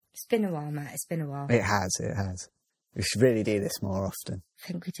It's been a while, Matt. It's been a while. It has. We should really do this more often. I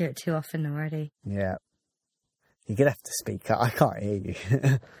think we do it too often already. Yeah. You're going to have to speak up. I can't hear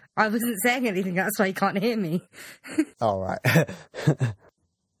you. I wasn't saying anything, that's why you can't hear me. All right.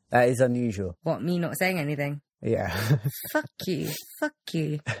 That is unusual. What, me not saying anything? Yeah. Fuck you.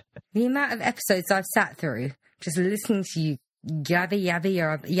 The amount of episodes I've sat through, just listening to you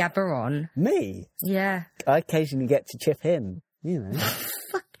yabber on. Me? Yeah. I occasionally get to chip in, you know.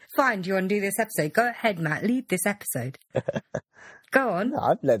 Fine, do you want to do this episode? Go ahead, Matt, lead this episode. Go on. No,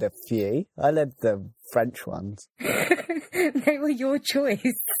 I've led a few. I led the French ones. They were your choice.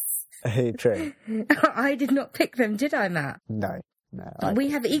 True. I did not pick them, did I, Matt? No.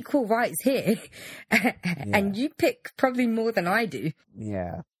 We have equal rights here. And you pick probably more than I do.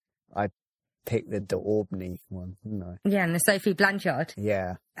 Yeah. I picked the D'Aubigny one, didn't I? Yeah, and the Sophie Blanchard.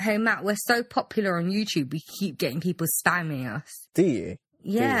 Yeah. Hey, Matt, we're so popular on YouTube, we keep getting people spamming us. Do you?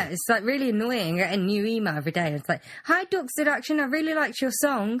 Yeah, it's like really annoying. I get a new email every day. It's like, hi, Dog Seduction, I really liked your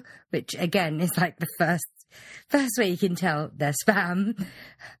song. Which, again, is like the first way you can tell they're spam.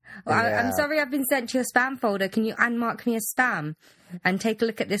 I'm sorry I've been sent to your spam folder. Can you unmark me as spam? And take a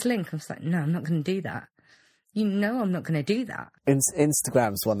look at this link. I was like, no, I'm not going to do that. You know I'm not going to do that.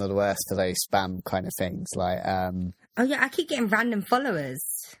 Instagram's one of the worst of those spam kind of things. Like, oh, yeah, I keep getting random followers.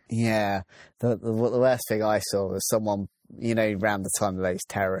 Yeah. The worst thing I saw was someone, you know, around the time of those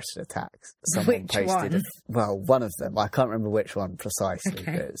terrorist attacks. Someone Which one? One of them. I can't remember which one precisely,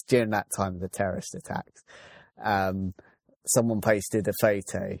 okay. But it's during that time of the terrorist attacks. Someone posted a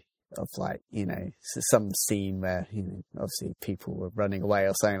photo of, like, you know, some scene where, you know, obviously people were running away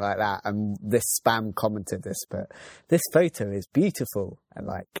or something like that. And this spam commented this, but this photo is beautiful. And,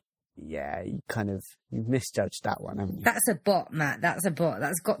 like, yeah, you've misjudged that one, haven't you? That's a bot, Matt. That's a bot.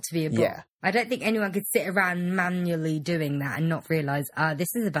 That's got to be a bot. Yeah. I don't think anyone could sit around manually doing that and not realise,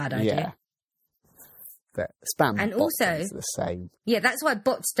 this is a bad idea. Yeah. But spam and bots also, is the same. Yeah, that's why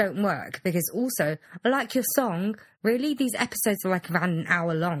bots don't work, because also, I like your song. Really, these episodes are like around an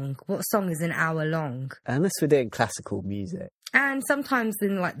hour long. What song is an hour long? Unless we're doing classical music. And sometimes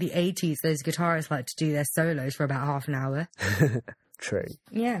in like the 80s, those guitarists like to do their solos for about half an hour. True.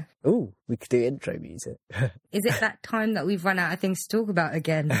 Yeah. Ooh, we could do intro music. Is it that time that we've run out of things to talk about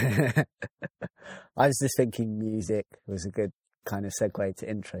again? I was just thinking music was a good kind of segue to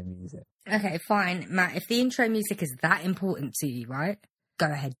intro music. Okay, fine. Matt, if the intro music is that important to you, right? Go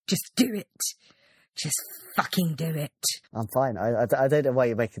ahead. Just do it. Just fucking do it. I'm fine. I don't know why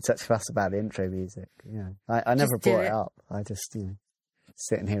you're making such fuss about the intro music. Yeah, I never brought it up. I just, you know,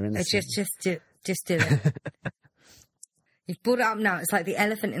 sitting here and listening. Just do it. You've brought it up now. It's like the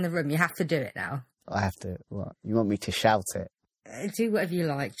elephant in the room. You have to do it now. I have to. What? You want me to shout it? Do whatever you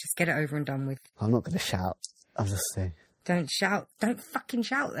like. Just get it over and done with. I'm not going to shout. I'll just say. Don't shout. Don't fucking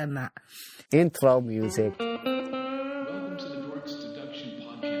shout then, Matt. Intro music. Welcome to the Dork Seduction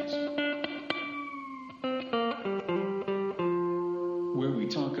Podcast, where we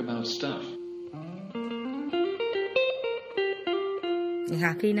talk about stuff. You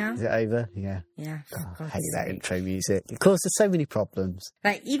happy now? Is it over? Yeah. Yeah. I hate that intro music. It causes so many problems.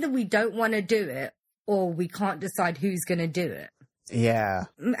 Like, either we don't want to do it, or we can't decide who's going to do it. Yeah.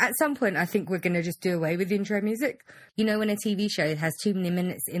 At some point, I think we're going to just do away with intro music. You know, when a TV show has too many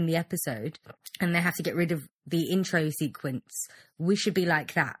minutes in the episode and they have to get rid of the intro sequence, we should be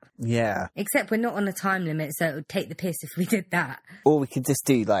like that. Yeah. Except we're not on a time limit, so it would take the piss if we did that. Or we could just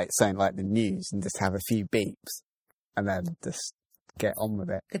do like something like the news and just have a few beeps and then just get on with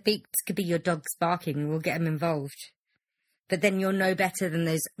it. The beeps could be your dogs barking and we'll get them involved. But then you're no better than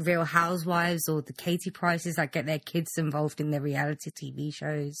those Real Housewives or the Katie Prices that get their kids involved in their reality TV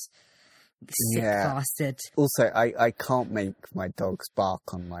shows. Sick bastard. Also, I can't make my dogs bark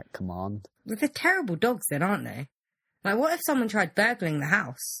on, like, command. Well, they're terrible dogs then, aren't they? Like, what if someone tried burgling the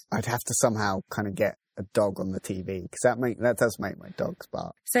house? I'd have to somehow kind of get a dog on the TV, because that does make my dogs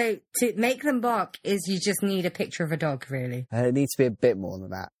bark. So, to make them bark is you just need a picture of a dog, really? It needs to be a bit more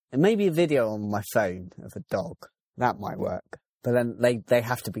than that. And maybe a video on my phone of a dog. That might work. But then they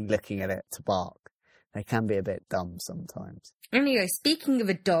have to be looking at it to bark. They can be a bit dumb sometimes. Anyway, speaking of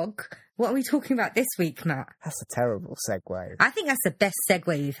a dog, what are we talking about this week, Matt? That's a terrible segue. I think that's the best segue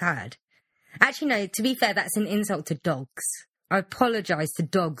we've had. Actually, no, to be fair, that's an insult to dogs. I apologise to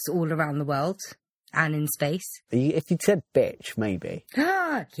dogs all around the world and in space. If you said bitch, maybe.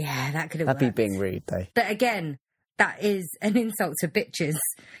 Yeah, that could have worked. That'd be being rude, though. But again, that is an insult to bitches,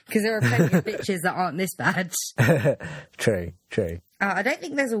 because there are plenty of bitches that aren't this bad. True. I don't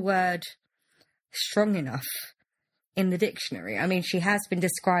think there's a word strong enough in the dictionary. I mean, she has been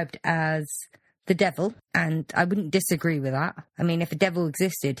described as the the devil, and I wouldn't disagree with that. I mean, if a devil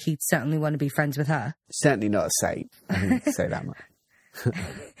existed, he'd certainly want to be friends with her. Certainly not a saint. I can say that much.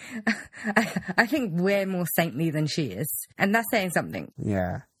 I think we're more saintly than she is, and that's saying something.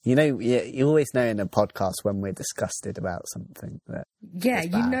 Yeah. You know, you always know in a podcast when we're disgusted about something. Yeah,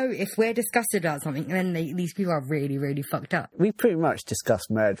 you know, if we're disgusted about something, then these people are really, really fucked up. We pretty much discuss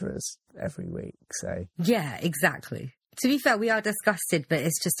murderers every week, so... Yeah, exactly. To be fair, we are disgusted, but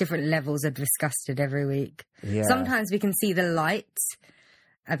it's just different levels of disgusted every week. Yeah. Sometimes we can see the light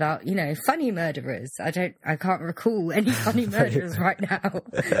about, you know, funny murderers. I can't recall any funny murderers right now.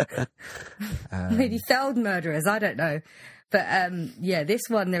 Maybe failed murderers, I don't know. But, yeah, this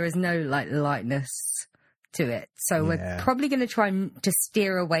one, there is no, lightness to it. So we're probably going to try to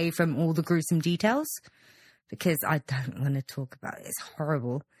steer away from all the gruesome details because I don't want to talk about it. It's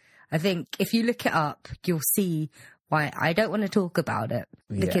horrible. I think if you look it up, you'll see why I don't want to talk about it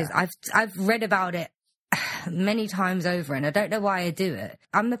because I've read about it many times over and I don't know why I do it.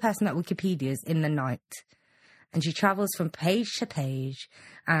 I'm the person that Wikipedia's in the night and she travels from page to page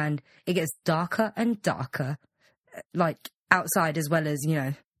and it gets darker and darker, like outside as well as, you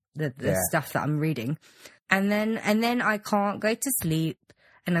know, the stuff that I'm reading. And then I can't go to sleep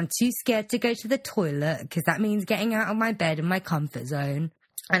and I'm too scared to go to the toilet because that means getting out of my bed in my comfort zone.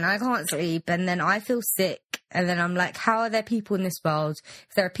 And I can't sleep, and then I feel sick, and then I'm like, how are there people in this world?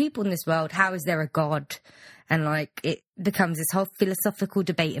 If there are people in this world, how is there a God? And, it becomes this whole philosophical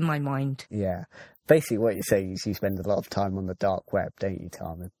debate in my mind. Yeah. Basically, what you're saying is you spend a lot of time on the dark web, don't you,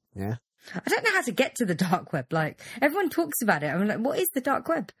 Carmen? Yeah? I don't know how to get to the dark web. Everyone talks about it. I'm like, what is the dark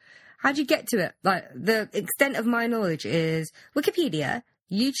web? How do you get to it? The extent of my knowledge is Wikipedia,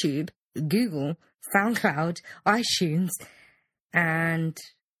 YouTube, Google, SoundCloud, iTunes, and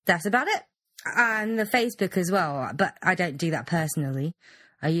that's about it. And the Facebook as well, but I don't do that personally.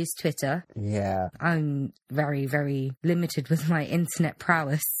 I use Twitter. Yeah. I'm very, very limited with my internet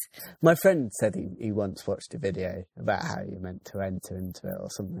prowess. My friend said he once watched a video about how you're meant to enter into it or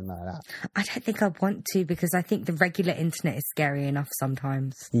something like that. I don't think I want to because I think the regular internet is scary enough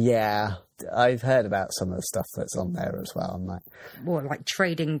sometimes. Yeah. I've heard about some of the stuff that's on there as well. I'm like... What, like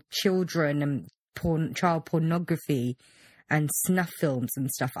trading children and child pornography and snuff films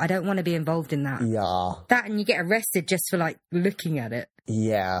and stuff. I don't want to be involved in that. Yeah. That and you get arrested just for, looking at it.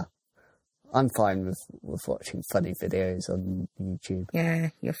 Yeah. I'm fine with watching funny videos on YouTube. Yeah,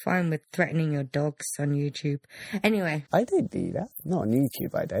 you're fine with threatening your dogs on YouTube. Anyway. I don't do that. Not on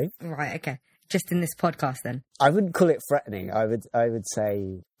YouTube, I don't. Right, okay. Just in this podcast, then. I wouldn't call it threatening. I would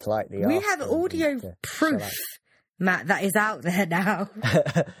say politely. We have audio proof, Matt, that is out there now.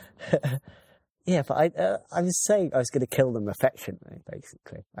 Yeah, but I was saying I was going to kill them affectionately,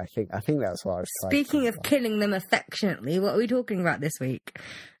 basically. I think that's what I was trying to say. Speaking of killing them affectionately, what are we talking about this week?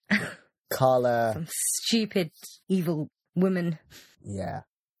 Karla. Some stupid, evil woman. Yeah.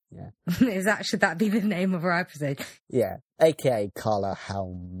 Should that be the name of our episode? Yeah. AKA Karla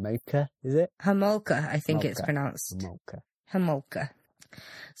Homolka, is it? Homolka, I think it's pronounced. Homolka.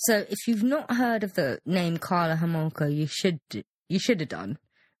 So if you've not heard of the name Karla Homolka, you should have done.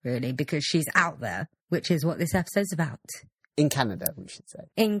 Really, because she's out there, which is what this episode's about. In Canada, we should say.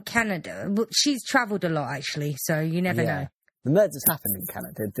 In Canada. Well, she's travelled a lot, actually, so you never know. The murders happened in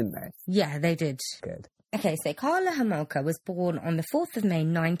Canada, didn't they? Yeah, they did. Good. Okay, so Karla Homolka was born on the 4th of May,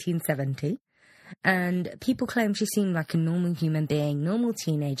 1970, and people claim she seemed like a normal human being, normal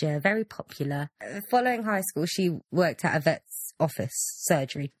teenager, very popular. Following high school, she worked at a vet's office,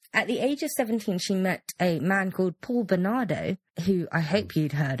 surgery. At the age of 17, she met a man called Paul Bernardo, who I hope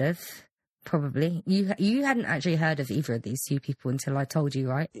you'd heard of, probably. You hadn't actually heard of either of these two people until I told you,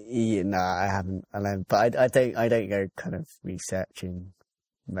 right? Yeah, no, I haven't. But I don't go kind of researching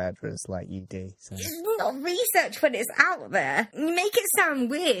murderers like you do. So. It's not research when it's out there. You make it sound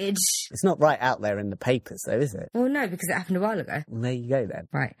weird. It's not right out there in the papers, though, is it? Well, no, because it happened a while ago. Well, there you go, then.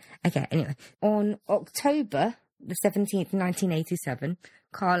 Right. Okay, anyway. On October the 17th, 1987...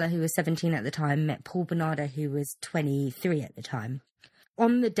 Karla, who was 17 at the time, met Paul Bernardo, who was 23 at the time.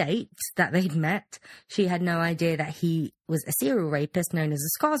 On the date that they'd met, she had no idea that he was a serial rapist known as a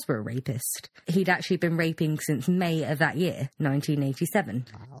Scarborough rapist. He'd actually been raping since May of that year, 1987.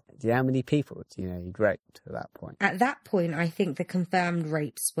 Wow. Do you know how many people he'd raped at that point? At that point, I think the confirmed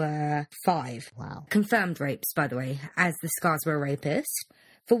rapes were 5. Wow. Confirmed rapes, by the way, as the Scarborough rapist.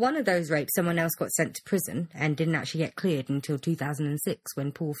 For one of those rapes, someone else got sent to prison and didn't actually get cleared until 2006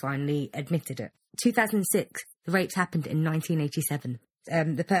 when Paul finally admitted it. 2006, the rapes happened in 1987.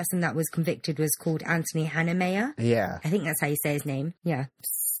 The person that was convicted was called Anthony Hannemeyer. Yeah. I think that's how you say his name. Yeah.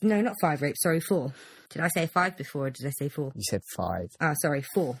 No, not 5 rapes, sorry, 4. Did I say 5 before or did I say 4? You said 5. Oh, sorry,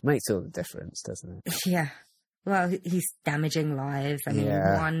 4. Makes all the difference, doesn't it? Yeah. Well, he's damaging lives. I mean,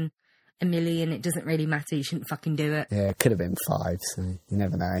 Yeah. 1 a million, it doesn't really matter. You shouldn't fucking do it. Yeah, it could have been 5, so you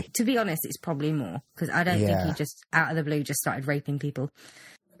never know. To be honest, it's probably more, because I don't think he just, out of the blue, just started raping people.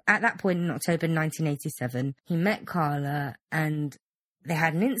 At that point in October 1987, he met Karla and they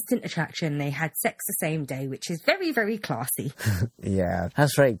had an instant attraction. They had sex the same day, which is very, very classy. Yeah,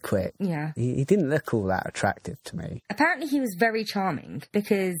 that's very quick. Yeah. He didn't look all that attractive to me. Apparently he was very charming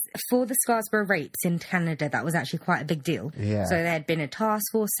because for the Scarborough rapes in Canada, that was actually quite a big deal. Yeah. So there had been a task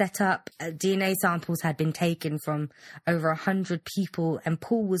force set up. DNA samples had been taken from over 100 people, and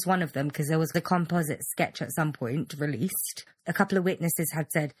Paul was one of them because there was the composite sketch at some point released. A couple of witnesses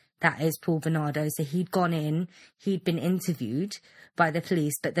had said, that is Paul Bernardo. So he'd gone in, he'd been interviewed by the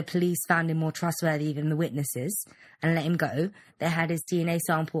police, but the police found him more trustworthy than the witnesses and let him go. They had his DNA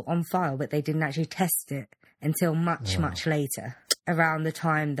sample on file, but they didn't actually test it until much later, around the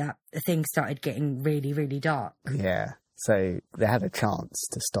time that things started getting really, really dark. Yeah. So they had a chance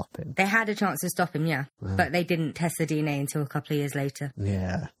to stop him. They had a chance to stop him, yeah. Wow. But they didn't test the DNA until a couple of years later.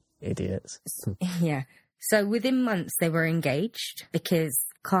 Yeah. Idiots. Yeah. So within months they were engaged because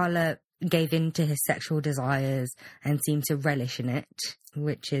Karla gave in to his sexual desires and seemed to relish in it,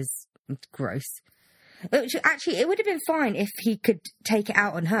 which is gross. Actually, it would have been fine if he could take it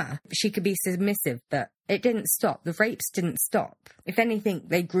out on her. She could be submissive, but it didn't stop. The rapes didn't stop. If anything,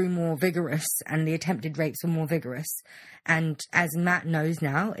 they grew more vigorous and the attempted rapes were more vigorous. And as Matt knows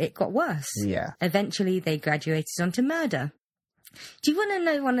now, it got worse. Yeah. Eventually, they graduated onto murder. Do you want to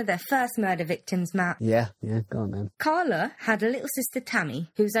know one of their first murder victims, Matt? Yeah, go on then. Karla had a little sister, Tammy,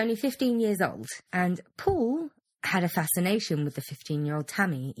 who was only 15 years old. And Paul had a fascination with the 15-year-old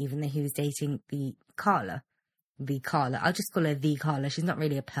Tammy, even though he was dating the Karla. I'll just call her the Karla. She's not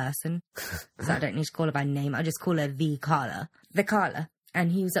really a person, so I don't need to call her by name. I'll just call her the Karla. The Karla.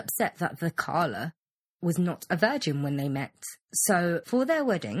 And he was upset that the Karla was not a virgin when they met. So for their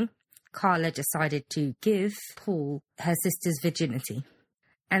wedding, Karla decided to give Paul her sister's virginity.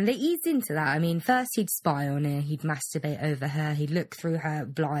 And they eased into that. I mean, first he'd spy on her, he'd masturbate over her, he'd look through her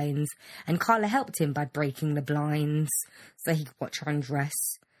blinds, and Karla helped him by breaking the blinds so he could watch her undress.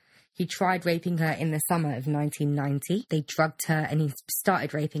 He tried raping her in the summer of 1990. They drugged her and he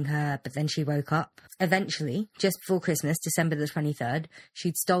started raping her, but then she woke up. Eventually, just before Christmas, December the 23rd,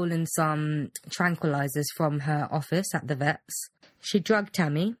 she'd stolen some tranquilizers from her office at the vet's. She drugged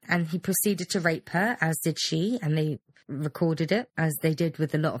Tammy and he proceeded to rape her, as did she, and they recorded it, as they did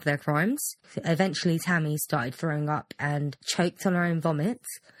with a lot of their crimes. Eventually, Tammy started throwing up and choked on her own vomit,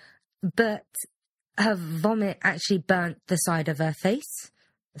 but her vomit actually burnt the side of her face.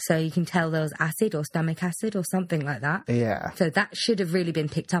 So you can tell there was acid or stomach acid or something like that. Yeah. So that should have really been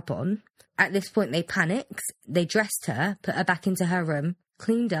picked up on. At this point, they panicked. They dressed her, put her back into her room,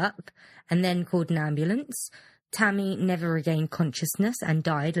 cleaned up, and then called an ambulance. Tammy never regained consciousness and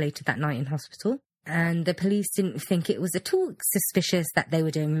died later that night in hospital. And the police didn't think it was at all suspicious that they were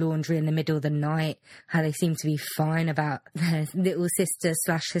doing laundry in the middle of the night, how they seemed to be fine about their little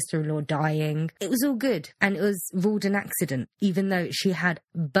sister/sister-in-law dying. It was all good, and it was ruled an accident, even though she had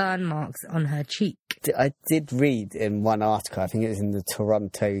burn marks on her cheek. I did read in one article, I think it was in the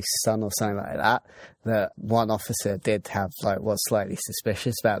Toronto Sun or something like that one officer did have, was slightly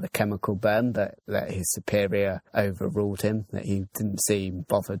suspicious about the chemical burn, but that his superior overruled him, that he didn't seem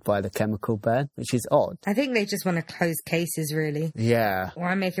bothered by the chemical burn, which is odd. I think they just want to close cases, really. Yeah.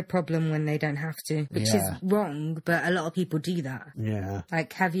 Why make a problem when they don't have to? Which is wrong, but a lot of people do that. Yeah.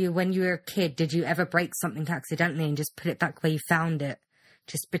 When you were a kid, did you ever break something accidentally and just put it back where you found it?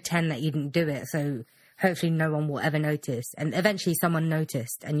 Just pretend that you didn't do it, so hopefully no one will ever notice. And eventually someone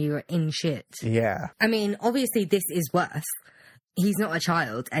noticed and you were in shit. Yeah. I mean, obviously this is worse. He's not a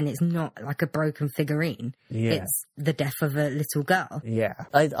child and it's not like a broken figurine. Yeah. It's the death of a little girl. Yeah.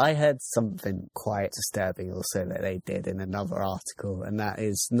 I heard something quite disturbing also that they did in another article, and that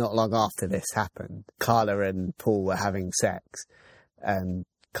is not long after this happened, Karla and Paul were having sex, and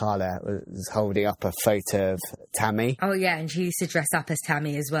Karla was holding up a photo of Tammy. Oh, yeah, and she used to dress up as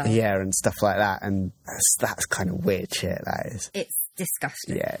Tammy as well. Yeah, and stuff like that, and that's kind of weird shit, that is. It's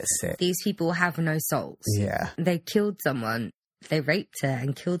disgusting. Yeah, it's sick. These people have no souls. Yeah. They killed someone, they raped her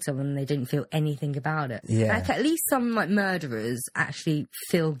and killed someone, and they didn't feel anything about it. Yeah. At least some, murderers actually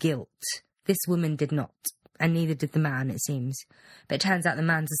feel guilt. This woman did not, and neither did the man, it seems. But it turns out the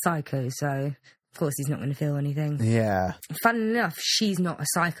man's a psycho, so Of course, he's not going to feel anything. Yeah. Funnily enough, she's not a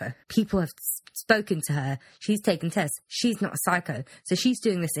psycho. People have spoken to her. She's taken tests. She's not a psycho. So she's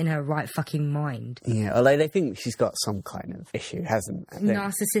doing this in her right fucking mind. Yeah, although they think she's got some kind of issue, hasn't I think?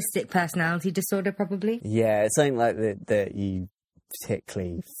 Narcissistic personality disorder, probably. Yeah, it's something like that you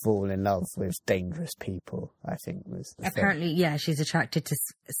particularly fall in love with dangerous people, I think was the Apparently, yeah, she's attracted to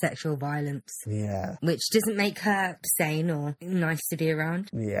sexual violence. Yeah. Which doesn't make her sane or nice to be around.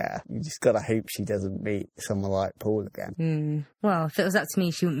 Yeah. You just gotta hope she doesn't meet someone like Paul again. Well, if it was up to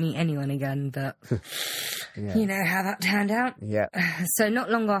me, she wouldn't meet anyone again, but Yeah. you know how that turned out. Yeah. So not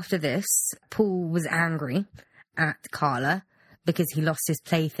long after this, Paul was angry at Karla because he lost his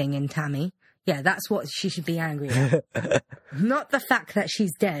plaything in Tammy. Yeah, that's what she should be angry at. Not the fact that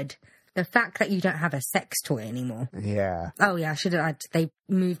she's dead. The fact that you don't have a sex toy anymore. Yeah. Oh, yeah, I should have. They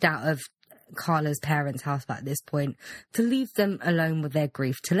moved out of Karla's parents' house at this point to leave them alone with their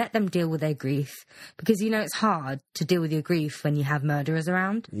grief, to let them deal with their grief. Because, you know, it's hard to deal with your grief when you have murderers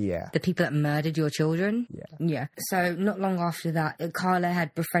around. Yeah. The people that murdered your children. Yeah. Yeah. So not long after that, Karla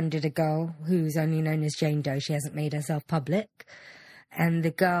had befriended a girl who's only known as Jane Doe. She hasn't made herself public. And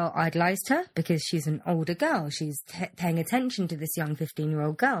the girl idolised her because she's an older girl. She's paying attention to this young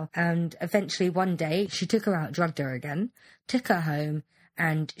 15-year-old girl. And eventually one day she took her out, drugged her again, took her home,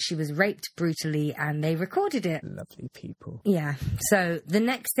 and she was raped brutally, and they recorded it. Lovely people. Yeah. So the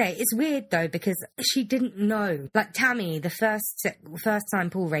next day, it's weird though, because she didn't know. Like Tammy, the first time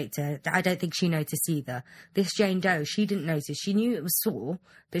Paul raped her, I don't think she noticed either. This Jane Doe, she didn't notice. She knew it was sore,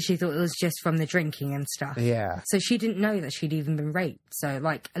 but she thought it was just from the drinking and stuff. Yeah. So she didn't know that she'd even been raped. So,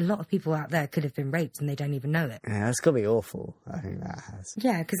 like, a lot of people out there could have been raped and they don't even know it. Yeah, that's got to be awful. I think that has.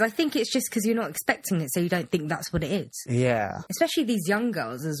 Yeah, because I think it's just because you're not expecting it, so you don't think that's what it is. Yeah. Especially these young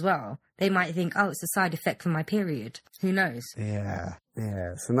girls as well. They might think, oh, it's a side effect from my period. Who knows? Yeah.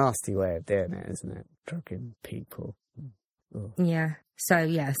 Yeah. It's a nasty way of doing it, isn't it? Drugging people. Ugh. Yeah.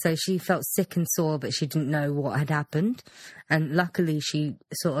 So she felt sick and sore, but she didn't know what had happened. And luckily she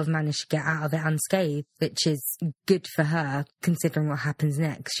sort of managed to get out of it unscathed, which is good for her, considering what happens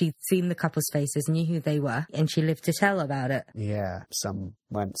next. She'd seen the couple's faces, knew who they were, and she lived to tell about it. Yeah. Some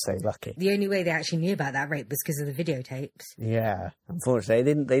won't say lucky. The only way they actually knew about that rape was because of the videotapes. Yeah. Unfortunately,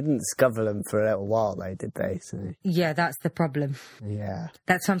 they didn't discover them for a little while, though, did they? So. Yeah, that's the problem. Yeah.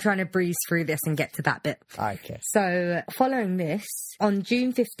 That's why I'm trying to breeze through this and get to that bit. Okay. So, following this, on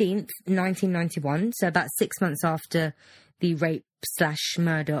June 15th, 1991, so about 6 months after the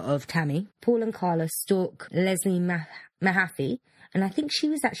rape/murder of Tammy, Paul and Karla stalk Leslie Mahaffey, and I think she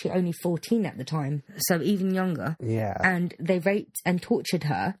was actually only 14 at the time, so even younger. Yeah. And they raped and tortured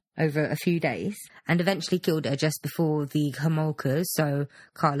her over a few days and eventually killed her just before the Homolkas, so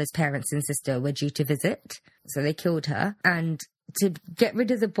Karla's parents and sister, were due to visit. So they killed her, and to get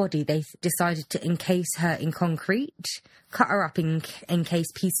rid of the body, they decided to encase her in concrete, cut her up and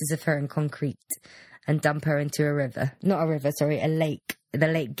encase pieces of her in concrete, and dump her into a river. Not a river, sorry, a lake. The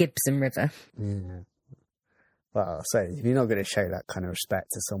Lake Gibson River. Yeah. Well, so if you're not going to show that kind of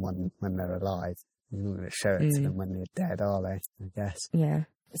respect to someone when they're alive, you're not going to show it to them when they're dead, are they? I guess. Yeah.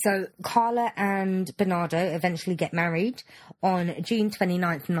 So Karla and Bernardo eventually get married on June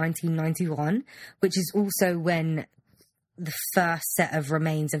 29th, 1991, which is also when the first set of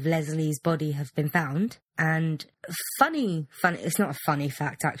remains of Leslie's body have been found. And funny, it's not a funny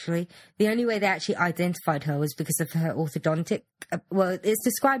fact, actually. The only way they actually identified her was because of her orthodontic, well, it's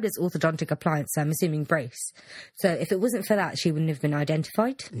described as orthodontic appliance, so I'm assuming brace. So if it wasn't for that, she wouldn't have been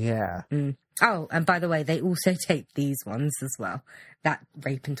identified. Yeah. Oh, and by the way, they also taped these ones as well. That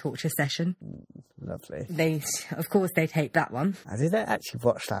rape and torture session. Lovely. Of course, they taped that one. Did they actually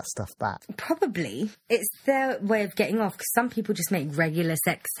watch that stuff back? Probably. It's their way of getting off, because some people just make regular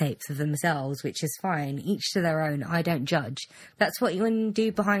sex tapes of themselves, which is fine. Each to their own. I don't judge. That's what you want to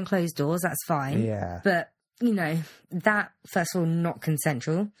do behind closed doors. That's fine. Yeah. But, you know, that, first of all, not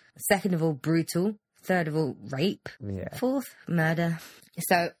consensual. Second of all, brutal. Third of all, rape. Yeah. Fourth, murder.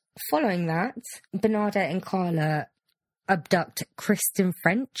 So, following that, Bernardo and Karla abduct Kristen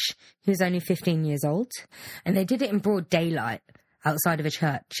French, who's only 15 years old. And they did it in broad daylight outside of a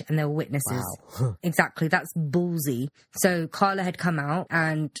church, and there were witnesses. Wow. Exactly, that's ballsy. So Karla had come out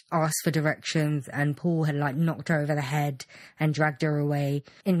and asked for directions, and Paul had knocked her over the head and dragged her away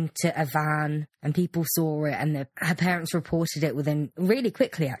into a van, and people saw it, and her parents reported it within really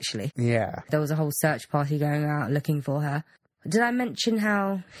quickly, actually. Yeah. There was a whole search party going out looking for her. Did I mention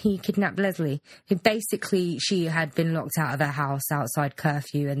how he kidnapped Leslie? Basically, she had been locked out of her house outside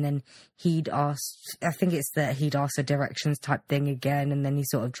curfew, and then he'd asked her directions type thing again, and then he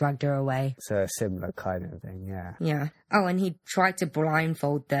sort of dragged her away. So a similar kind of thing, yeah. Yeah. Oh, and he tried to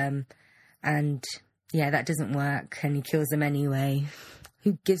blindfold them And yeah, that doesn't work, and he kills them anyway.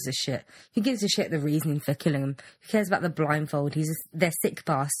 Who gives a shit? Who gives a shit the reasoning for killing them? Who cares about the blindfold? They're sick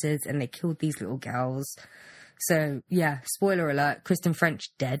bastards, and they killed these little girls. So, yeah, spoiler alert, Kristen French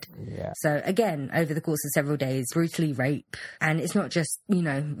dead. Yeah. So, again, over the course of several days, brutally rape. And it's not just,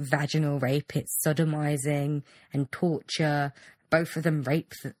 vaginal rape, it's sodomizing and torture. Both of them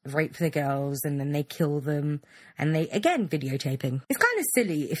rape the girls, and then they kill them. And they, again, videotaping. It's kind of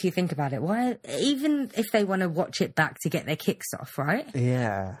silly if you think about it. Why, even if they want to watch it back to get their kicks off, right?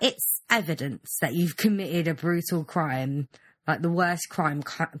 Yeah. It's evidence that you've committed a brutal crime. Like the worst crime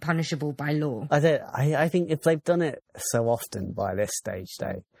punishable by law. I think if they've done it so often by this stage,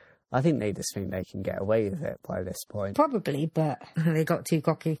 I think they just think they can get away with it by this point. Probably, but they got too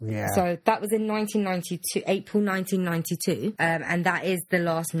cocky. Yeah. So that was in April 1992, and that is the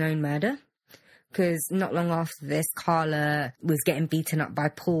last known murder. Because not long after this, Karla was getting beaten up by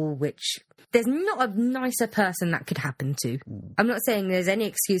Paul, which there's not a nicer person that could happen to. I'm not saying there's any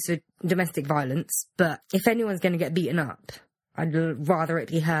excuse for domestic violence, but if anyone's going to get beaten up, I'd rather it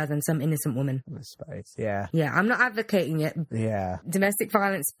be her than some innocent woman. I suppose, yeah. Yeah, I'm not advocating it. Yeah. Domestic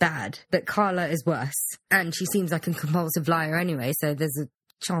violence, bad. But Karla is worse. And she seems like a compulsive liar anyway, so there's a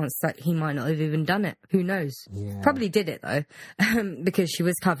chance that he might not have even done it. Who knows? Yeah. Probably did it, though, because she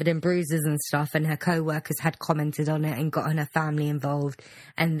was covered in bruises and stuff, and her co-workers had commented on it and gotten her family involved,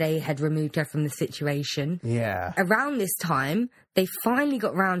 and they had removed her from the situation. Yeah. Around this time, they finally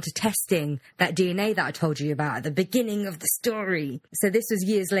got round to testing that DNA that I told you about at the beginning of the story. So this was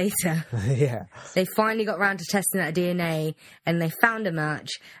years later. Yeah. They finally got round to testing that DNA, and they found a match,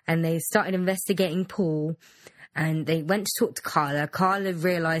 and they started investigating Paul. And they went to talk to Karla. Karla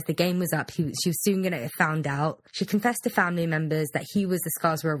realised the game was up. She was soon going to get found out. She confessed to family members that he was the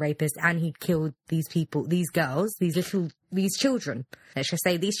Scarborough rapist and he'd killed these people, these girls, these children. Let's just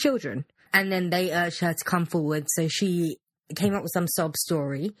say these children. And then they urged her to come forward. So she came up with some sob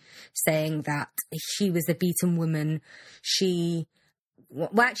story saying that she was a beaten woman.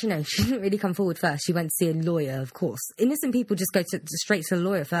 Well, actually, no, she didn't really come forward first. She went to see a lawyer, of course. Innocent people just go straight to the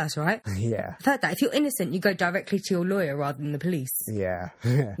lawyer first, right? Yeah. I've heard that. If you're innocent, you go directly to your lawyer rather than the police. Yeah.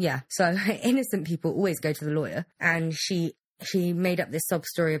 Yeah. So innocent people always go to the lawyer. And she made up this sob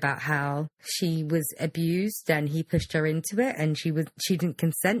story about how she was abused and he pushed her into it and she didn't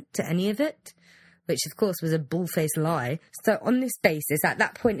consent to any of it, which, of course, was a bull-faced lie. So on this basis, at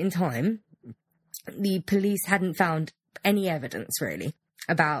that point in time, the police hadn't found any evidence, really,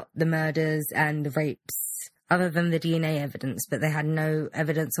 about the murders and the rapes, other than the DNA evidence, but they had no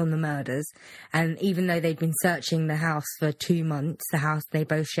evidence on the murders. And even though they'd been searching the house for 2 months, the house they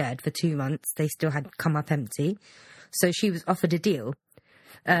both shared for 2 months, they still had come up empty. So she was offered a deal.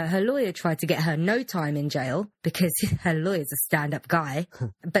 Her lawyer tried to get her no time in jail because her lawyer's a stand-up guy.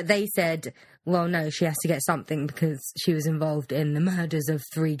 But they said, well, no, she has to get something because she was involved in the murders of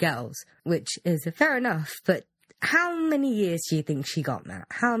 3 girls, which is fair enough, but how many years do you think she got, Matt?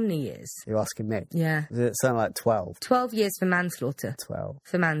 How many years? You're asking me? Yeah. Does it sound like 12? 12 years for manslaughter. 12.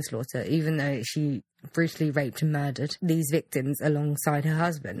 For manslaughter, even though she brutally raped and murdered these victims alongside her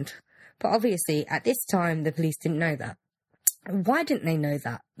husband. But obviously, at this time, the police didn't know that. Why didn't they know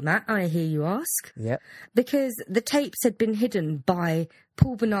that, Matt? I hear you ask. Yep. Because the tapes had been hidden by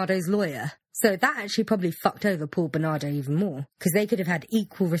Paul Bernardo's lawyer. So that actually probably fucked over Paul Bernardo even more. Because they could have had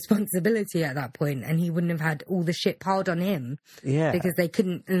equal responsibility at that point and he wouldn't have had all the shit piled on him. Yeah. Because they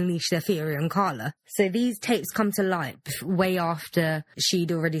couldn't unleash their fury on Karla. So these tapes come to light way after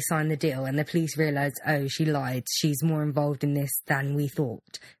she'd already signed the deal and the police realised, oh, she lied. She's more involved in this than we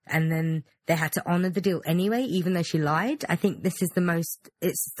thought. And then they had to honour the deal anyway, even though she lied. I think this is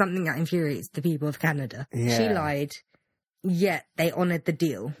it's something that infuriates the people of Canada. Yeah. She lied. Yet they honoured the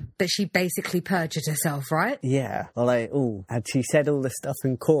deal. But she basically perjured herself, right? Yeah. Well, had she said all this stuff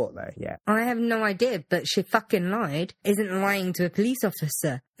in court, though? Yeah. I have no idea, but she fucking lied. Isn't lying to a police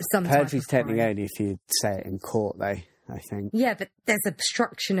officer some type of Perjury's crime? technically only if you say it in court, though, I think. Yeah, but there's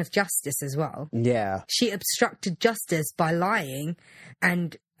obstruction of justice as well. Yeah. She obstructed justice by lying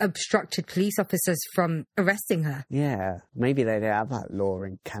and obstructed police officers from arresting her. Yeah. Maybe they don't have that law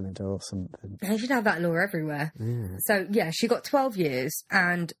in Canada or something. They should have that law everywhere. Yeah. So, yeah, she got 12 years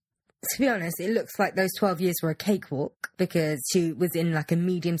and to be honest, it looks like those 12 years were a cakewalk because she was in like a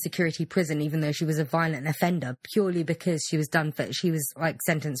medium security prison even though she was a violent offender purely because she was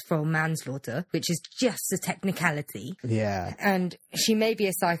sentenced for manslaughter, which is just a technicality. Yeah. And she may be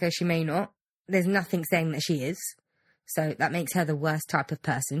a psycho, she may not. There's nothing saying that she is. So that makes her the worst type of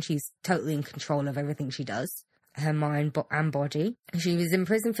person. She's totally in control of everything she does. her mind and body. She was in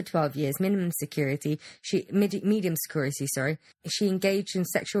prison for 12 years, medium security. She engaged in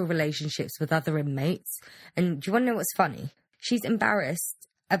sexual relationships with other inmates. And do you want to know what's funny? She's embarrassed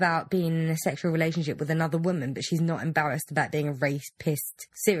about being in a sexual relationship with another woman, but she's not embarrassed about being a rapist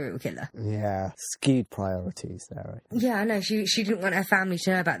serial killer. Yeah, skewed priorities there. Yeah, I know. She didn't want her family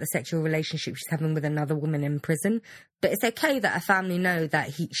to know about the sexual relationship she's having with another woman in prison. But it's okay that her family know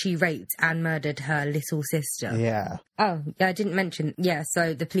that she raped and murdered her little sister. Yeah. Oh, yeah, I didn't mention. Yeah,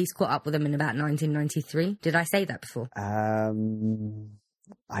 so the police caught up with them in about 1993. Did I say that before?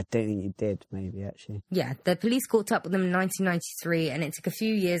 I don't think you did, maybe, actually. Yeah, the police caught up with them in 1993, and it took a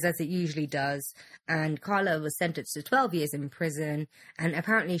few years, as it usually does, and Karla was sentenced to 12 years in prison, and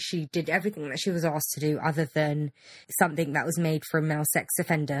apparently she did everything that she was asked to do other than something that was made for a male sex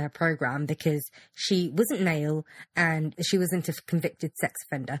offender program, because she wasn't male, and she wasn't a convicted sex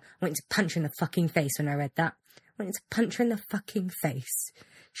offender. I wanted to punch her in the fucking face when I read that. I wanted to punch her in the fucking face.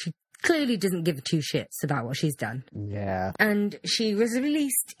 She clearly doesn't give two shits about what she's done. Yeah. And she was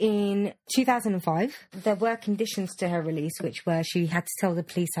released in 2005. There were conditions to her release, which were she had to tell the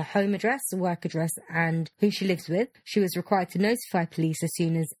police her home address, work address, and who she lives with. She was required to notify police as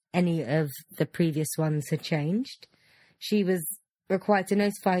soon as any of the previous ones had changed. She was required to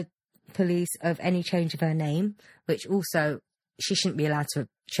notify police of any change of her name, which also she shouldn't be allowed to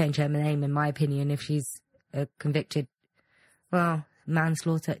change her name, in my opinion, if she's convicted. Well,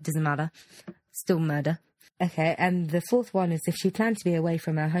 manslaughter, it doesn't matter. Still murder. Okay, and the fourth one is if she planned to be away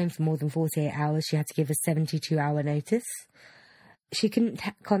from her home for more than 48 hours, she had to give a 72-hour notice. She couldn't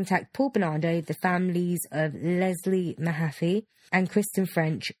contact Paul Bernardo, the families of Leslie Mahaffey and Kristen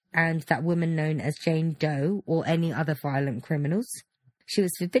French, and that woman known as Jane Doe, or any other violent criminals. She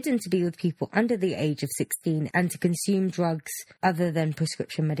was forbidden to be with people under the age of 16 and to consume drugs other than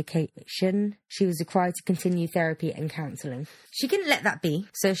prescription medication. She was required to continue therapy and counselling. She couldn't let that be,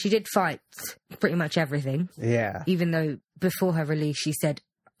 so she did fight pretty much everything. Yeah. Even though before her release she said,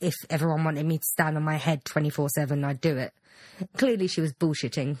 if everyone wanted me to stand on my head 24/7, I'd do it. Clearly she was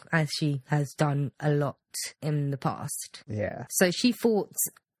bullshitting, as she has done a lot in the past. Yeah. So she fought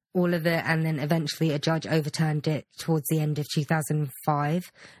all of it, and then eventually a judge overturned it towards the end of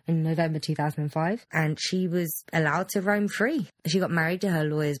 2005, in November 2005, and she was allowed to roam free. She got married to her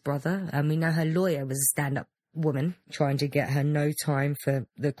lawyer's brother, and we know her lawyer was a stand-up woman trying to get her no time for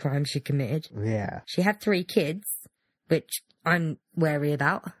the crime she committed. Yeah. She had 3 kids, which I'm wary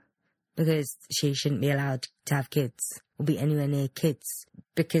about, because she shouldn't be allowed to have kids or be anywhere near kids,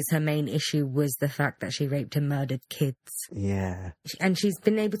 because her main issue was the fact that she raped and murdered kids. Yeah. And she's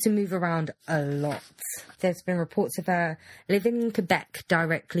been able to move around a lot. There's been reports of her living in Quebec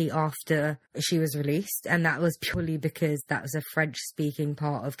directly after she was released, and that was purely because that was a French-speaking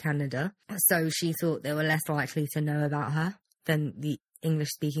part of Canada. So she thought they were less likely to know about her than the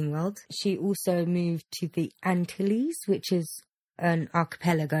English-speaking world. She also moved to the Antilles, which is an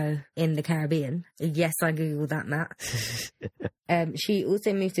archipelago in the Caribbean. Yes, I googled that, Matt. She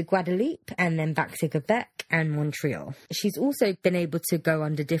also moved to Guadeloupe and then back to Quebec and Montreal. She's also been able to go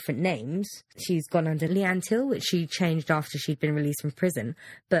under different names. She's gone under Leanne Till, which she changed after she'd been released from prison.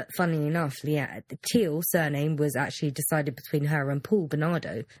 But funnily enough, the Till surname was actually decided between her and Paul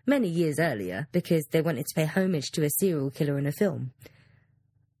Bernardo many years earlier, because they wanted to pay homage to a serial killer in a film.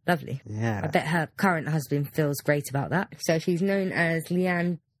 Lovely. Yeah. I bet her current husband feels great about that. So she's known as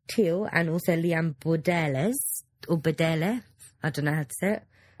Leanne Till and also Leanne Bordeles, or Bordele, I don't know how to say it,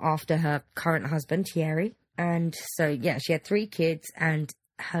 after her current husband, Thierry. And so, yeah, she had 3 kids, and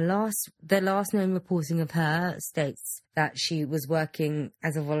the last known reporting of her states that she was working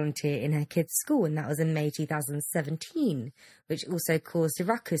as a volunteer in her kids' school, and that was in May 2017, which also caused a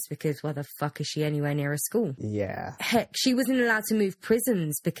ruckus because why the fuck is she anywhere near a school? Yeah. Heck, she wasn't allowed to move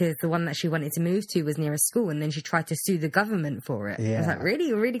prisons because the one that she wanted to move to was near a school, and then she tried to sue the government for it. Yeah. I was like, really?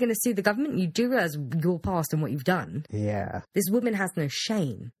 You're really going to sue the government? You do realise your past and what you've done. Yeah. This woman has no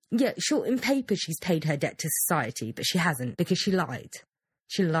shame. Yeah, sure, in paper she's paid her debt to society, but she hasn't, because she lied.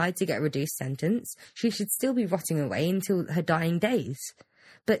 She lied to get a reduced sentence. She should still be rotting away until her dying days.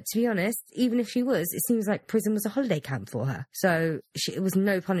 But to be honest, even if she was, it seems like prison was a holiday camp for her. So it was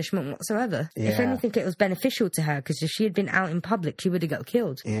no punishment whatsoever. Yeah. If anything, it was beneficial to her, because if she had been out in public, she would have got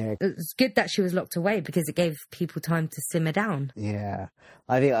killed. Yeah. It was good that she was locked away, because it gave people time to simmer down. Yeah.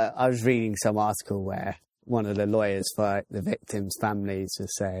 I think I was reading some article where one of the lawyers for the victims' families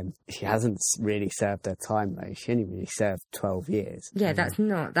was saying she hasn't really served her time, though. She only really served 12 years. Yeah, that's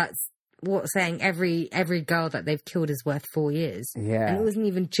what's saying every girl that they've killed is worth 4 years. Yeah. And it wasn't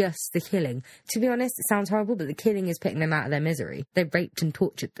even just the killing. To be honest, it sounds horrible, but the killing is putting them out of their misery. They raped and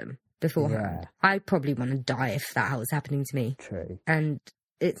tortured them. beforehand. Yeah. I'd probably want to die if that was happening to me. True. And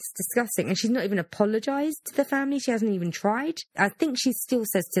it's disgusting. And she's not even apologised to the family. She hasn't even tried. I think she still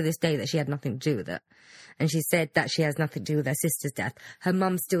says to this day that she had nothing to do with it. And she said that she has nothing to do with her sister's death. Her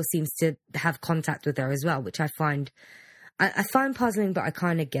mum still seems to have contact with her as well, which I find puzzling, but I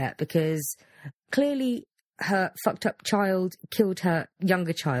kind of get, because clearly her fucked up child killed her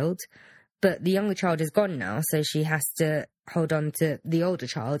younger child, but the younger child is gone now, so she has to hold on to the older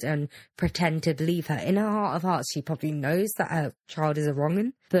child and pretend to believe her. In her heart of hearts, she probably knows that her child is a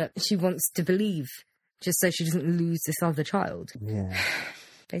wrong'un, but she wants to believe just so she doesn't lose this other child. Yeah.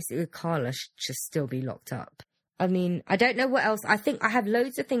 Basically, Karla should just still be locked up. I mean, I don't know what else. I think I have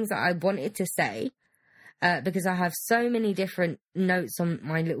loads of things that I wanted to say, because I have so many different notes on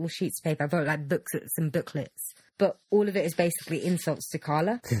my little sheets of paper. I've got like booklets and booklets. But all of it is basically insults to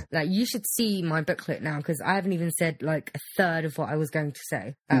Karla. Like, you should see my booklet now, because I haven't even said like a third of what I was going to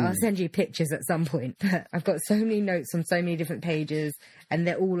say. I'll send you pictures at some point. But I've got so many notes on so many different pages, and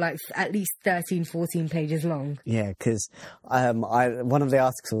they're all like at least 13, 14 pages long. Yeah, because one of the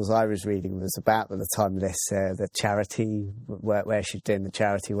articles I was reading was about the time of this, the charity work, where she's doing the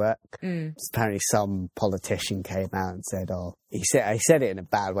charity work. Apparently some politician came out and said, he said it in a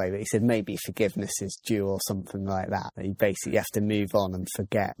bad way, but he said maybe forgiveness is due or something like that. You basically have to move on and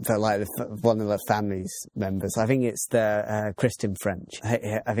forget. But like one of the family's members, I think it's the Christian French.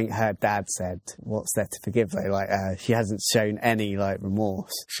 I think her dad said, "What's there to forgive?" Though, like she hasn't shown any like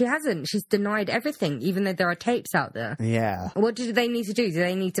remorse. She hasn't. She's denied everything, even though there are tapes out there. Yeah. What do they need to do? Do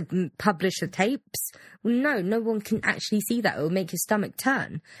they need to publish the tapes? Well, no one can actually see that. It will make your stomach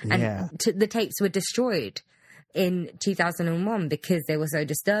turn. And the tapes were destroyed in 2001 because they were so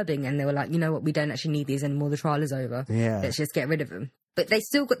disturbing, and they were like, you know what, we don't actually need these anymore, the trial is over, let's just get rid of them. But they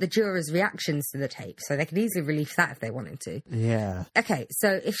still got the jurors' reactions to the tape, so they could easily release that if they wanted to. Okay,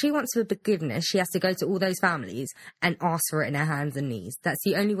 so if she wants forgiveness, she has to go to all those families and ask for it in her hands and knees. That's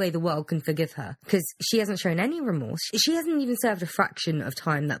the only way the world can forgive her, because she hasn't shown any remorse. She hasn't even served a fraction of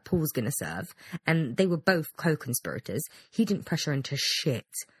time that Paul's going to serve, and they were both co-conspirators. He didn't pressure her into shit.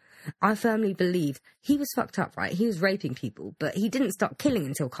 I firmly believe he was fucked up, right? He was raping people, but he didn't start killing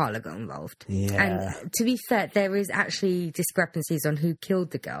until Karla got involved. And to be fair, there is actually discrepancies on who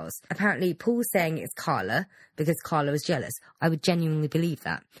killed the girls. Apparently, Paul's saying it's Karla because Karla was jealous. I would genuinely believe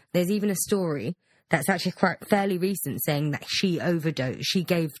that. There's even a story that's actually quite fairly recent saying that she overdosed. She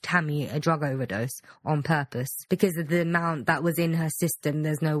gave Tammy a drug overdose on purpose because of the amount that was in her system.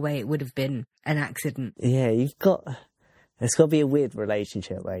 There's no way it would have been an accident. Yeah, it's got to be a weird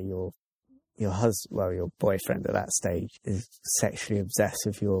relationship where your boyfriend at that stage is sexually obsessed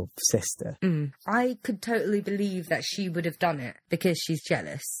with your sister. I could totally believe that she would have done it because she's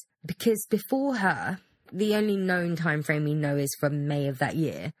jealous. Because before her, the only known time frame we know is from May of that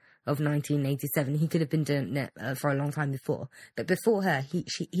year of 1987. He could have been doing it for a long time before. But before her,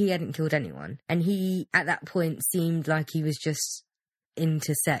 he hadn't killed anyone. And he, at that point, seemed like he was just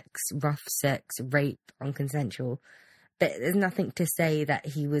into sex, rough sex, rape, unconsensual. But there's nothing to say that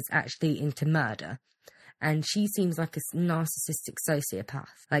he was actually into murder. And she seems like a narcissistic sociopath.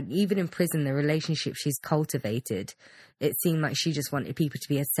 Like, even in prison, the relationship she's cultivated, it seemed like she just wanted people to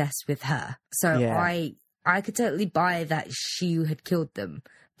be obsessed with her. So I could totally buy that she had killed them.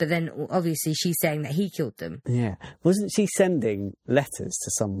 But then, obviously, she's saying that he killed them. Yeah. Wasn't she sending letters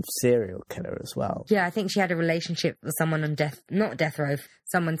to some serial killer as well? Yeah, I think she had a relationship with someone on not death row,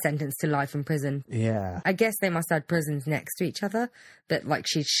 someone sentenced to life in prison. Yeah. I guess they must have had prisons next to each other, but like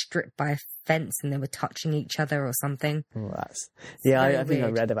she's stripped by a fence and they were touching each other or something. Oh, I think I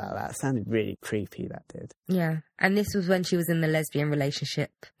read about that. It sounded really creepy, that did. Yeah. And this was when she was in the lesbian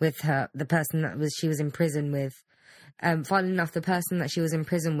relationship with the person that she was in prison with. Funnily enough, the person that she was in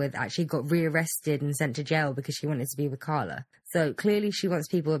prison with actually got rearrested and sent to jail because she wanted to be with Karla. So clearly she wants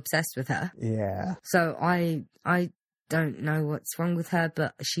people obsessed with her. Yeah. So I don't know what's wrong with her,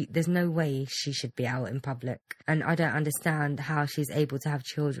 but there's no way she should be out in public. And I don't understand how she's able to have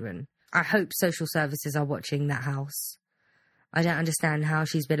children. I hope social services are watching that house. I don't understand how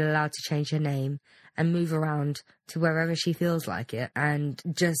she's been allowed to change her name and move around to wherever she feels like it and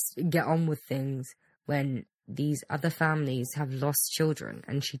just get on with things when these other families have lost children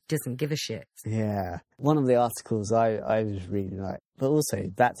and she doesn't give a shit. Yeah. One of the articles I was reading, but also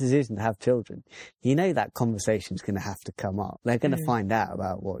that decision to have children, you know that conversation's going to have to come up. They're going to find out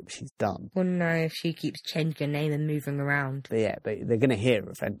about what she's done. Well, no, if she keeps changing her name and moving around. But they're going to hear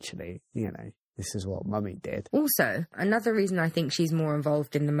eventually, this is what Mummy did. Also, another reason I think she's more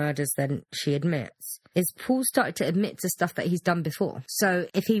involved in the murders than she admits is Paul started to admit to stuff that he's done before. So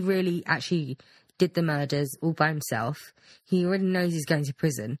if he really actually did the murders all by himself, he already knows he's going to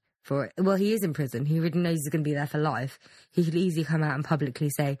prison. for it. Well, he is in prison. He already knows he's going to be there for life. He could easily come out and publicly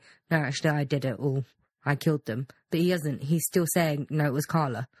say, no, actually, I did it all. I killed them. But he doesn't. He's still saying, no, it was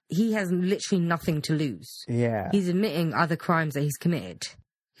Karla. He has literally nothing to lose. Yeah. He's admitting other crimes that he's committed.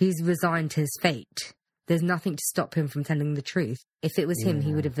 He's resigned to his fate. There's nothing to stop him from telling the truth. If it was him,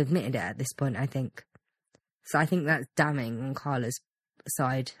 he would have admitted it at this point, I think. So I think that's damning on Karla's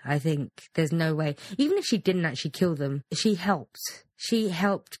side. I think there's no way. Even if she didn't actually kill them, she helped. She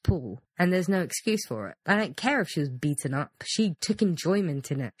helped Paul, and there's no excuse for it. I don't care if she was beaten up. She took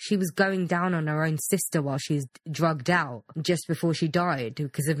enjoyment in it. She was going down on her own sister while she was drugged out just before she died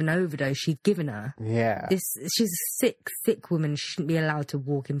because of an overdose she'd given her. Yeah. She's a sick woman. She shouldn't be allowed to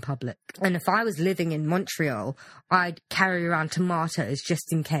walk in public. And if I was living in Montreal, I'd carry around tomatoes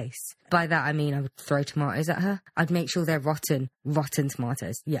just in case. By that, I mean I would throw tomatoes at her. I'd make sure they're rotten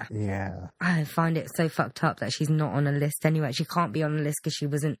tomatoes. Yeah. Yeah. I find it so fucked up that she's not on a list anyway. She can't be on a list because she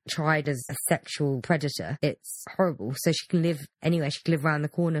wasn't tried as a sexual predator. It's horrible. So she can live anywhere. She can live around the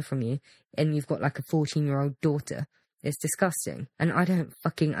corner from you, and you've got like a 14-year-old daughter. It's disgusting. And I don't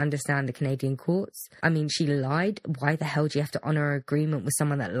fucking understand the Canadian courts. I mean, she lied. Why the hell do you have to honour an agreement with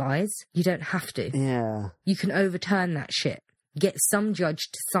someone that lies? You don't have to. Yeah. You can overturn that shit. Get some judge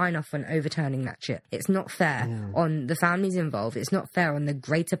to sign off on overturning that shit. It's not fair on the families involved. It's not fair on the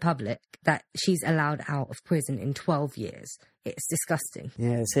greater public that she's allowed out of prison in 12 years. It's disgusting.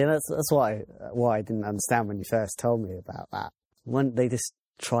 Yeah, see, that's why I didn't understand when you first told me about that. When they just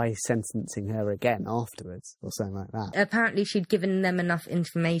try sentencing her again afterwards or something like that. Apparently she'd given them enough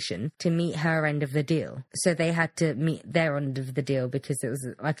information to meet her end of the deal. So they had to meet their end of the deal because it was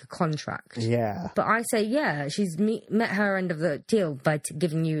like a contract. Yeah. But I say, yeah, she's met her end of the deal by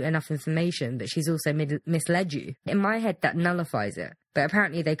giving you enough information, but she's also misled you. In my head, that nullifies it. But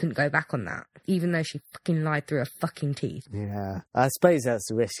apparently they couldn't go back on that, even though she fucking lied through her fucking teeth. Yeah. I suppose that's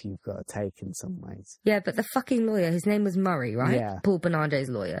the risk you've got to take in some ways. Yeah, but the fucking lawyer, his name was Murray, right? Yeah. Paul Bernardo's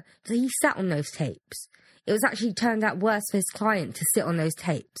lawyer. So he sat on those tapes. It was actually turned out worse for his client to sit on those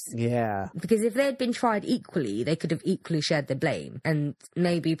tapes. Yeah. Because if they had been tried equally, they could have equally shared the blame. And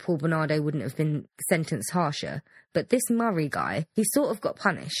maybe Paul Bernardo wouldn't have been sentenced harsher. But this Murray guy, he sort of got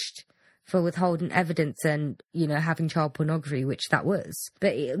punished for withholding evidence and, you know, having child pornography, which that was.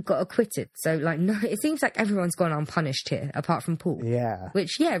 But it got acquitted. So, like, no, it seems like everyone's gone unpunished here, apart from Paul. Yeah.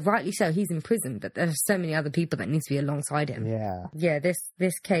 Which, yeah, rightly so, he's in prison, but there's so many other people that need to be alongside him. Yeah. Yeah,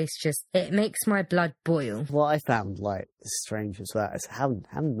 this case just, it makes my blood boil. What I found, like, strange as well is how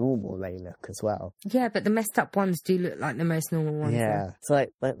normal they look as well. Yeah, but the messed up ones do look like the most normal ones. Yeah. It's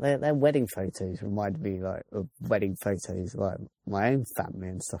like their wedding photos remind me, like, of wedding photos, like, my own family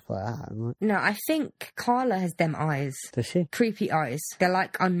and stuff like that. No, I think Karla has them eyes. Does she? Creepy eyes. They're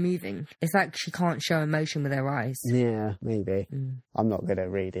like unmoving. It's like she can't show emotion with her eyes. Yeah, maybe. I'm not good at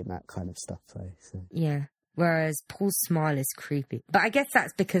reading that kind of stuff, though. So. Yeah. Whereas Paul's smile is creepy. But I guess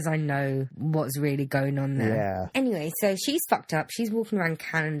that's because I know what's really going on there. Yeah. Anyway, so she's fucked up. She's walking around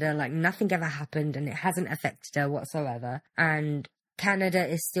Canada like nothing ever happened and it hasn't affected her whatsoever. And Canada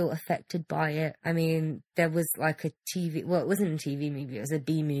is still affected by it. I mean, there was like a TV... Well, it wasn't a TV movie. It was a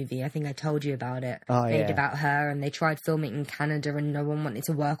B movie. I think I told you about it. Made about her, and they tried filming it in Canada and no one wanted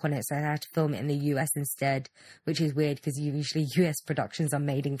to work on it, so they had to film it in the US instead, which is weird because usually US productions are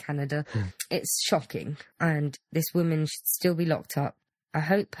made in Canada. It's shocking. And this woman should still be locked up. I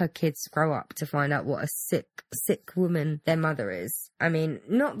hope her kids grow up to find out what a sick woman their mother is. I mean,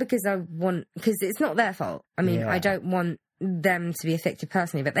 not because because it's not their fault. I mean, I don't want them to be affected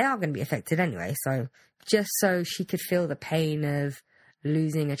personally, but they are going to be affected anyway. So just so she could feel the pain of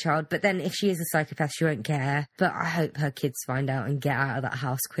losing a child. But then if she is a psychopath, she won't care. But I hope her kids find out and get out of that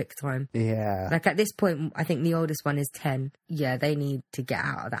house quick time. Yeah. Like at this point, I think the oldest one is 10. Yeah, they need to get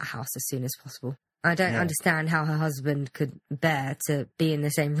out of that house as soon as possible. I don't understand how her husband could bear to be in the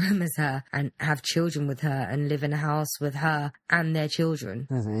same room as her and have children with her and live in a house with her and their children.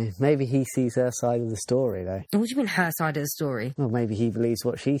 I don't know. Maybe he sees her side of the story, though. What do you mean her side of the story? Well, maybe he believes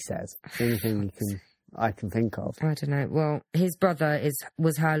what she says. The only thing I can think of. I don't know. Well, his brother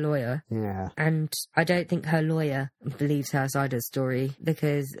was her lawyer. Yeah. And I don't think her lawyer believes her side of the story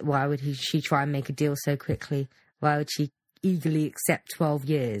because why would she try and make a deal so quickly? Why would she eagerly accept 12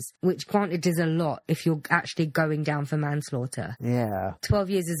 years, which granted is a lot if you're actually going down for manslaughter. Yeah. 12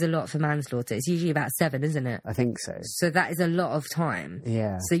 years is a lot for manslaughter. It's usually about 7, isn't it? I think so. So that is a lot of time.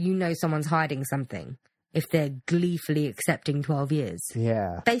 Yeah. So you know someone's hiding something if they're gleefully accepting 12 years.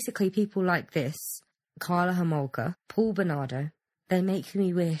 Yeah. Basically, people like this, Karla Homolka, Paul Bernardo, they make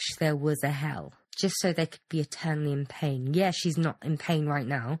me wish there was a hell. Just so they could be eternally in pain. Yeah, she's not in pain right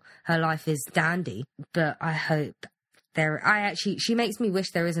now. Her life is dandy. But I hope She makes me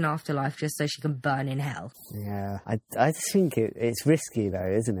wish there is an afterlife just so she can burn in hell. Yeah, I just think it's risky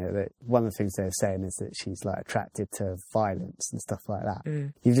though, isn't it? That one of the things they're saying is that she's like attracted to violence and stuff like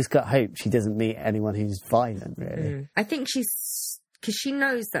that. You've just got hope she doesn't meet anyone who's violent, really. I think because she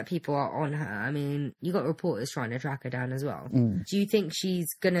knows that people are on her. I mean, you got reporters trying to track her down as well. Do you think she's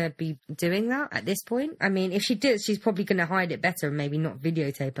going to be doing that at this point? I mean, if she does, she's probably going to hide it better and maybe not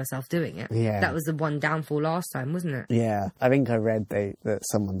videotape herself doing it. Yeah. That was the one downfall last time, wasn't it? Yeah. I think I read that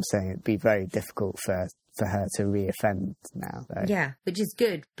someone was saying it'd be very difficult for her to re-offend now. Though. Yeah, which is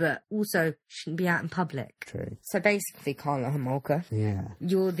good, but also shouldn't be out in public. True. So basically, Karla Homolka,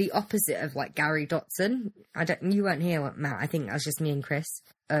 you're the opposite of like Gary Dotson. You weren't here, Matt. I think that was just me and Chris.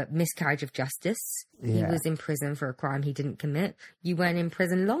 Miscarriage of justice. Yeah. He was in prison for a crime he didn't commit. You weren't in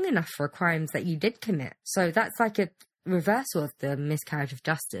prison long enough for crimes that you did commit. So that's like a reversal of the miscarriage of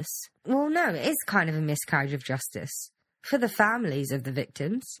justice. Well, no, it is kind of a miscarriage of justice. For the families of the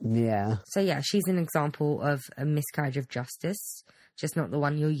victims. Yeah. So, yeah, she's an example of a miscarriage of justice, just not the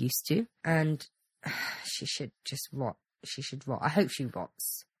one you're used to. And she should just rot. She should rot. I hope she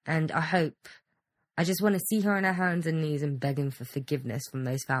rots. And I just want to see her on her hands and knees and begging for forgiveness from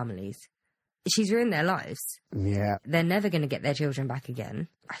those families. She's ruined their lives. Yeah. They're never going to get their children back again.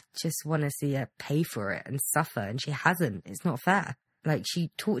 I just want to see her pay for it and suffer, and she hasn't. It's not fair. Like, she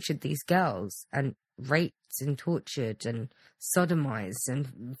tortured these girls and raped and tortured and sodomized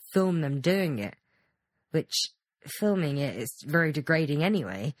and filmed them doing it, which filming it is very degrading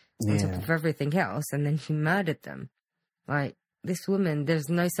anyway, on top of everything else, and then she murdered them. Like, this woman, there's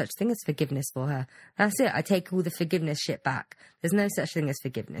no such thing as forgiveness for her. That's it. I take all the forgiveness shit back. There's no such thing as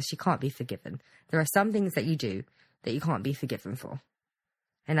forgiveness. She can't be forgiven. There are some things that you do that you can't be forgiven for.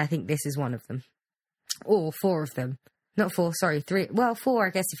 And I think this is one of them. Or 4 of them. Not 4, sorry, 3. Well, 4, I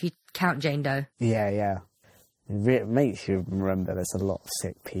guess, if you count Jane Doe. Yeah. It makes you remember there's a lot of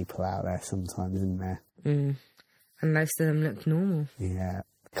sick people out there sometimes, isn't there? And most of them look normal. Yeah.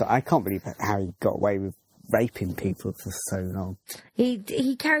 I can't believe how he got away with raping people for so long.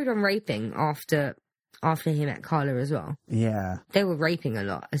 He carried on raping after he met Karla as well. Yeah. They were raping a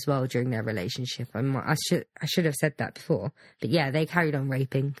lot as well during their relationship. I should have said that before. But yeah, they carried on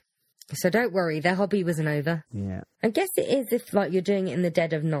raping. So don't worry, their hobby wasn't over. Yeah. I guess it is if, like, you're doing it in the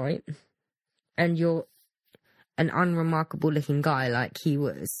dead of night and you're an unremarkable looking guy like he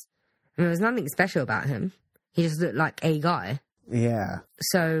was. I mean, there was nothing special about him. He just looked like a guy. Yeah.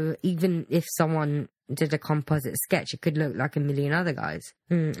 So even if someone did a composite sketch, it could look like a million other guys.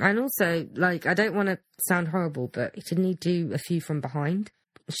 And also, like, I don't want to sound horrible, but didn't he do a few from behind?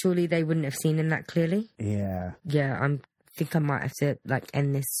 Surely they wouldn't have seen him that clearly. Yeah. Yeah, I think I might have to, like,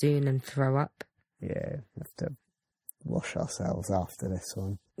 end this soon and throw up. Yeah, have to wash ourselves after this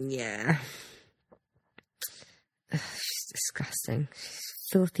one. Yeah. She's disgusting. She's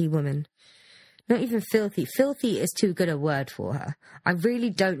a filthy woman. Not even filthy. Filthy is too good a word for her. I really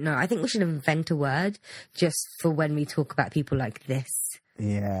don't know. I think we should invent a word just for when we talk about people like this.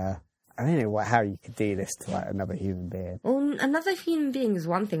 Yeah. I don't know how you could do this to, like, another human being. Well, another human being is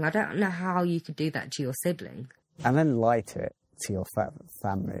one thing. I don't know how you could do that to your sibling. And then lie to it, to your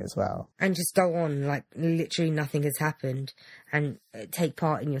family as well. And just go on like literally nothing has happened and take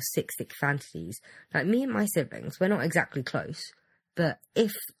part in your sick fantasies. Like, me and my siblings, we're not exactly close. But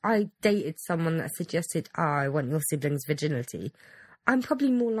if I dated someone that suggested, I want your sibling's virginity, I'm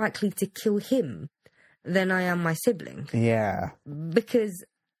probably more likely to kill him than I am my sibling. Yeah. Because,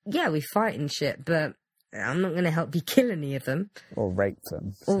 yeah, we fight and shit, but I'm not going to help you kill any of them. Or rape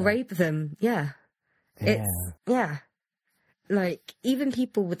them. So. Or rape them, yeah. Yeah. Like, even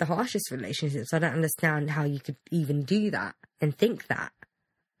people with the harshest relationships, I don't understand how you could even do that and think that.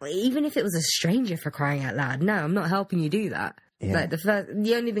 Even if it was a stranger, for crying out loud. No, I'm not helping you do that. Yeah. Like,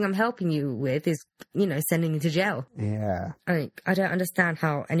 the only thing I'm helping you with is, sending you to jail. Yeah. Like, I don't understand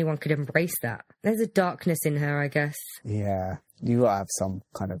how anyone could embrace that. There's a darkness in her, I guess. Yeah. You gotta have some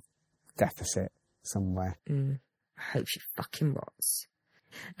kind of deficit somewhere. I hope she fucking rots.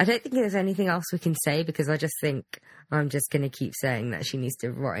 I don't think there's anything else we can say, because I just think I'm just going to keep saying that she needs to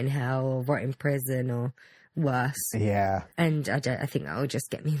rot in hell or rot in prison or worse. Yeah. And I think that will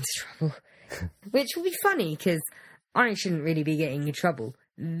just get me into trouble. Which will be funny, because I shouldn't really be getting in trouble.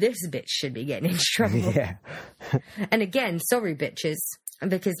 This bitch should be getting into trouble. Yeah. And again, sorry, bitches,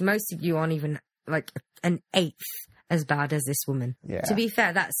 because most of you aren't even like an eighth as bad as this woman. Yeah. To be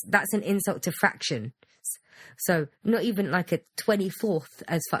fair, that's an insult to fraction. So not even like a 24th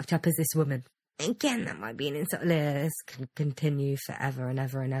as fucked up as this woman. Again, that might be an insult. This can continue forever and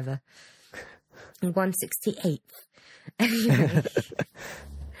ever and ever. 168th. Anyway.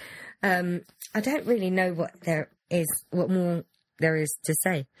 I don't really know what more there is to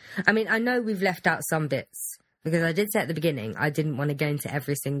say. I mean, I know we've left out some bits, because I did say at the beginning I didn't want to go into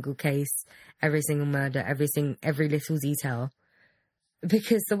every single case, every single murder, every little detail.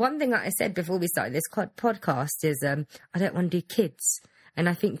 Because the one thing that I said before we started this podcast is I don't want to do kids. And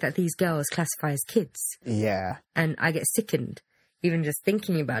I think that these girls classify as kids. Yeah. And I get sickened even just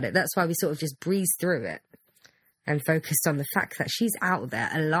thinking about it. That's why we sort of just breezed through it and focused on the fact that she's out there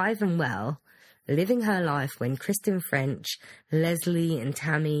alive and well, living her life, when Kristen French, Leslie and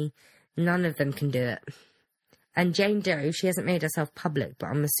Tammy, none of them can do it. And Jane Doe, she hasn't made herself public, but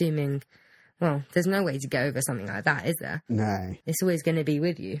I'm assuming, well, there's no way to get over something like that, is there? No. It's always going to be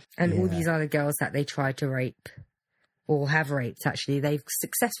with you. And all these other girls that they tried to rape, or have raped, actually, they've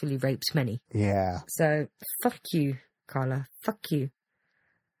successfully raped many. Yeah. So, fuck you, Karla. Fuck you.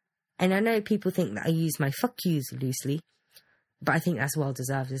 And I know people think that I use my fuck yous loosely, but I think that's well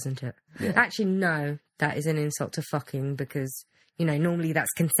deserved, isn't it? Yeah. Actually, no, that is an insult to fucking, because, you know, normally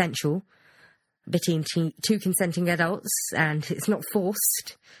that's consensual between two consenting adults, and it's not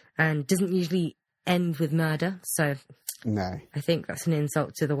forced, and doesn't usually end with murder. So no, I think that's an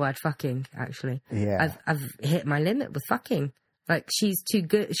insult to the word fucking, actually. Yeah. I've hit my limit with fucking. Like, she's too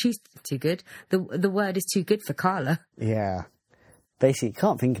good. She's too good. The word is too good for Karla. Yeah. Basically, you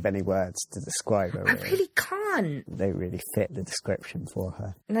can't think of any words to describe her. I really can't. They really fit the description for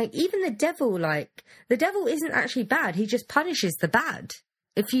her. Like, even the devil isn't actually bad. He just punishes the bad.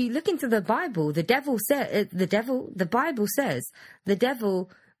 If you look into the Bible, the Bible says the devil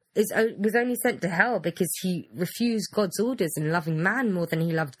was only sent to hell because he refused God's orders in loving man more than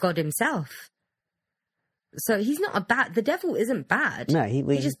he loved God himself. So he's not the devil isn't bad. No, he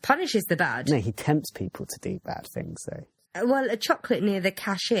just punishes the bad. No, he tempts people to do bad things, though. Well, a chocolate near the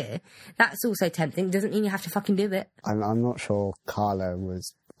cashier, that's also tempting. Doesn't mean you have to fucking do it. I'm not sure Karla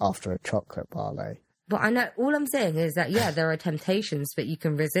was after a chocolate bar, though. But I know, all I'm saying is that, yeah, there are temptations, but you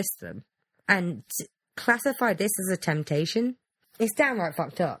can resist them. And to classify this as a temptation, it's downright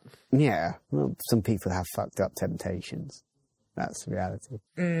fucked up. Yeah, well, some people have fucked up temptations. That's the reality.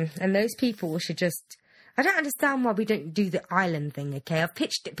 And those people should just... I don't understand why we don't do the island thing, okay? I've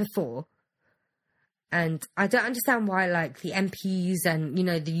pitched it before. And I don't understand why, like, the MPs and, you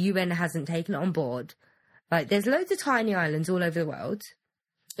know, the UN hasn't taken it on board. Like, there's loads of tiny islands all over the world.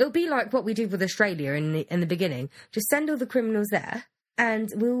 It'll be like what we did with Australia in the beginning. Just send all the criminals there, and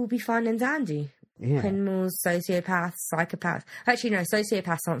we'll be fine and dandy. Yeah. Criminals, sociopaths, psychopaths. Actually, no,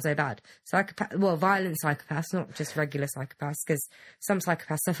 sociopaths aren't so bad. Violent psychopaths, not just regular psychopaths, because some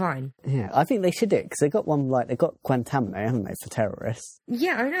psychopaths are fine. Yeah, I think they should do it, because they got one, like, they got Guantanamo, haven't they, for terrorists?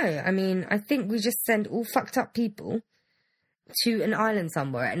 Yeah, I know. I mean, I think we just send all fucked up people to an island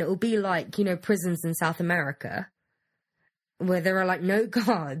somewhere, and it'll be like, you know, prisons in South America, where there are, like, no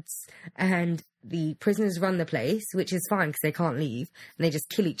guards, and the prisoners run the place, which is fine because they can't leave, and they just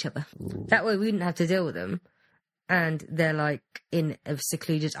kill each other. Ooh. That way we didn't have to deal with them, and they're, like, in a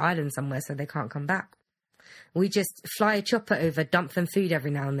secluded island somewhere, so they can't come back. We just fly a chopper over, dump them food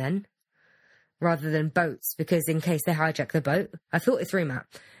every now and then, rather than boats, because in case they hijack the boat. I thought it through, Matt.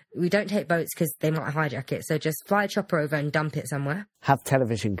 We don't take boats because they might hijack it, so just fly a chopper over and dump it somewhere. Have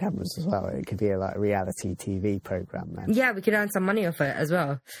television cameras as well. It could be a reality TV programme then. Yeah, we could earn some money off it as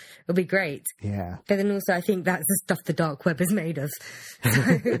well. It'll be great. Yeah. But then also I think that's the stuff the dark web is made of. So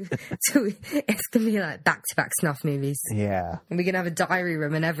it's going to be like back-to-back snuff movies. Yeah. And we're going to have a diary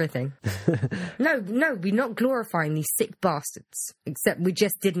room and everything. No, we're not glorifying these sick bastards. Except we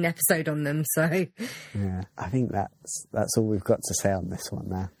just did an episode on them, so... Yeah, I think that's all we've got to say on this one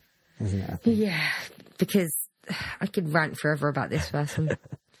now. Isn't it? Yeah, because I could rant forever about this person.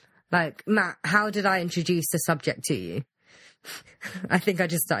 Like, Matt, how did I introduce the subject to you? I think I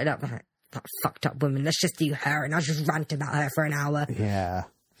just started up like, that fucked up woman, let's just do her, and I just rant about her for an hour. Yeah.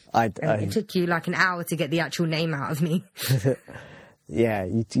 It took you like an hour to get the actual name out of me. Yeah,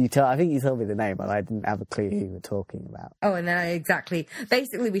 I think you told me the name, but I didn't have a clue who you were talking about. Oh, and then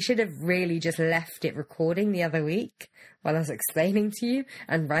basically we should have really just left it recording the other week while I was explaining to you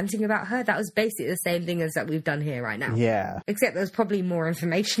and ranting about her. That was basically the same thing as that we've done here right now. Yeah. Except there was probably more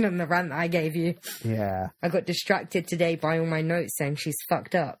information on the rant that I gave you. Yeah. I got distracted today by all my notes saying she's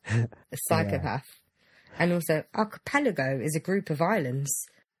fucked up. A psychopath. Yeah. And also, archipelago is a group of islands.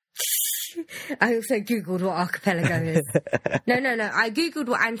 I also Googled what archipelago is. No. I Googled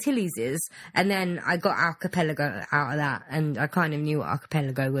what Antilles is, and then I got archipelago out of that, and I kind of knew what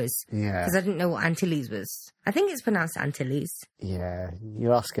archipelago was. Yeah. Because I didn't know what Antilles was. I think it's pronounced Antilles. Yeah,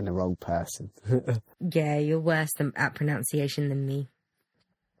 you're asking the wrong person. Yeah, you're worse at pronunciation than me.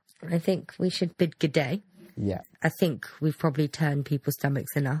 I think we should bid good day. Yeah. I think we've probably turned people's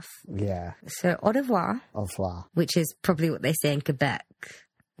stomachs enough. Yeah. So, au revoir. Au revoir. Which is probably what they say in Quebec,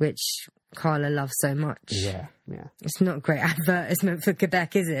 which Karla loves so much. Yeah, yeah. It's not a great advertisement for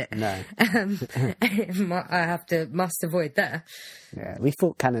Quebec, is it? No. I must avoid that. Yeah, we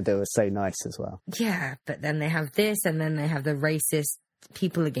thought Canada was so nice as well. Yeah, but then they have this, and then they have the racist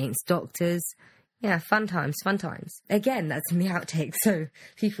people against doctors. Yeah, fun times, fun times. Again, that's in the outtakes, so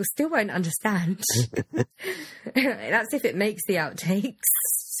people still won't understand. That's if it makes the outtakes.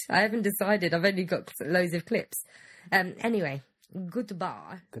 I haven't decided. I've only got loads of clips. Anyway,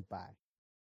 goodbye. Goodbye.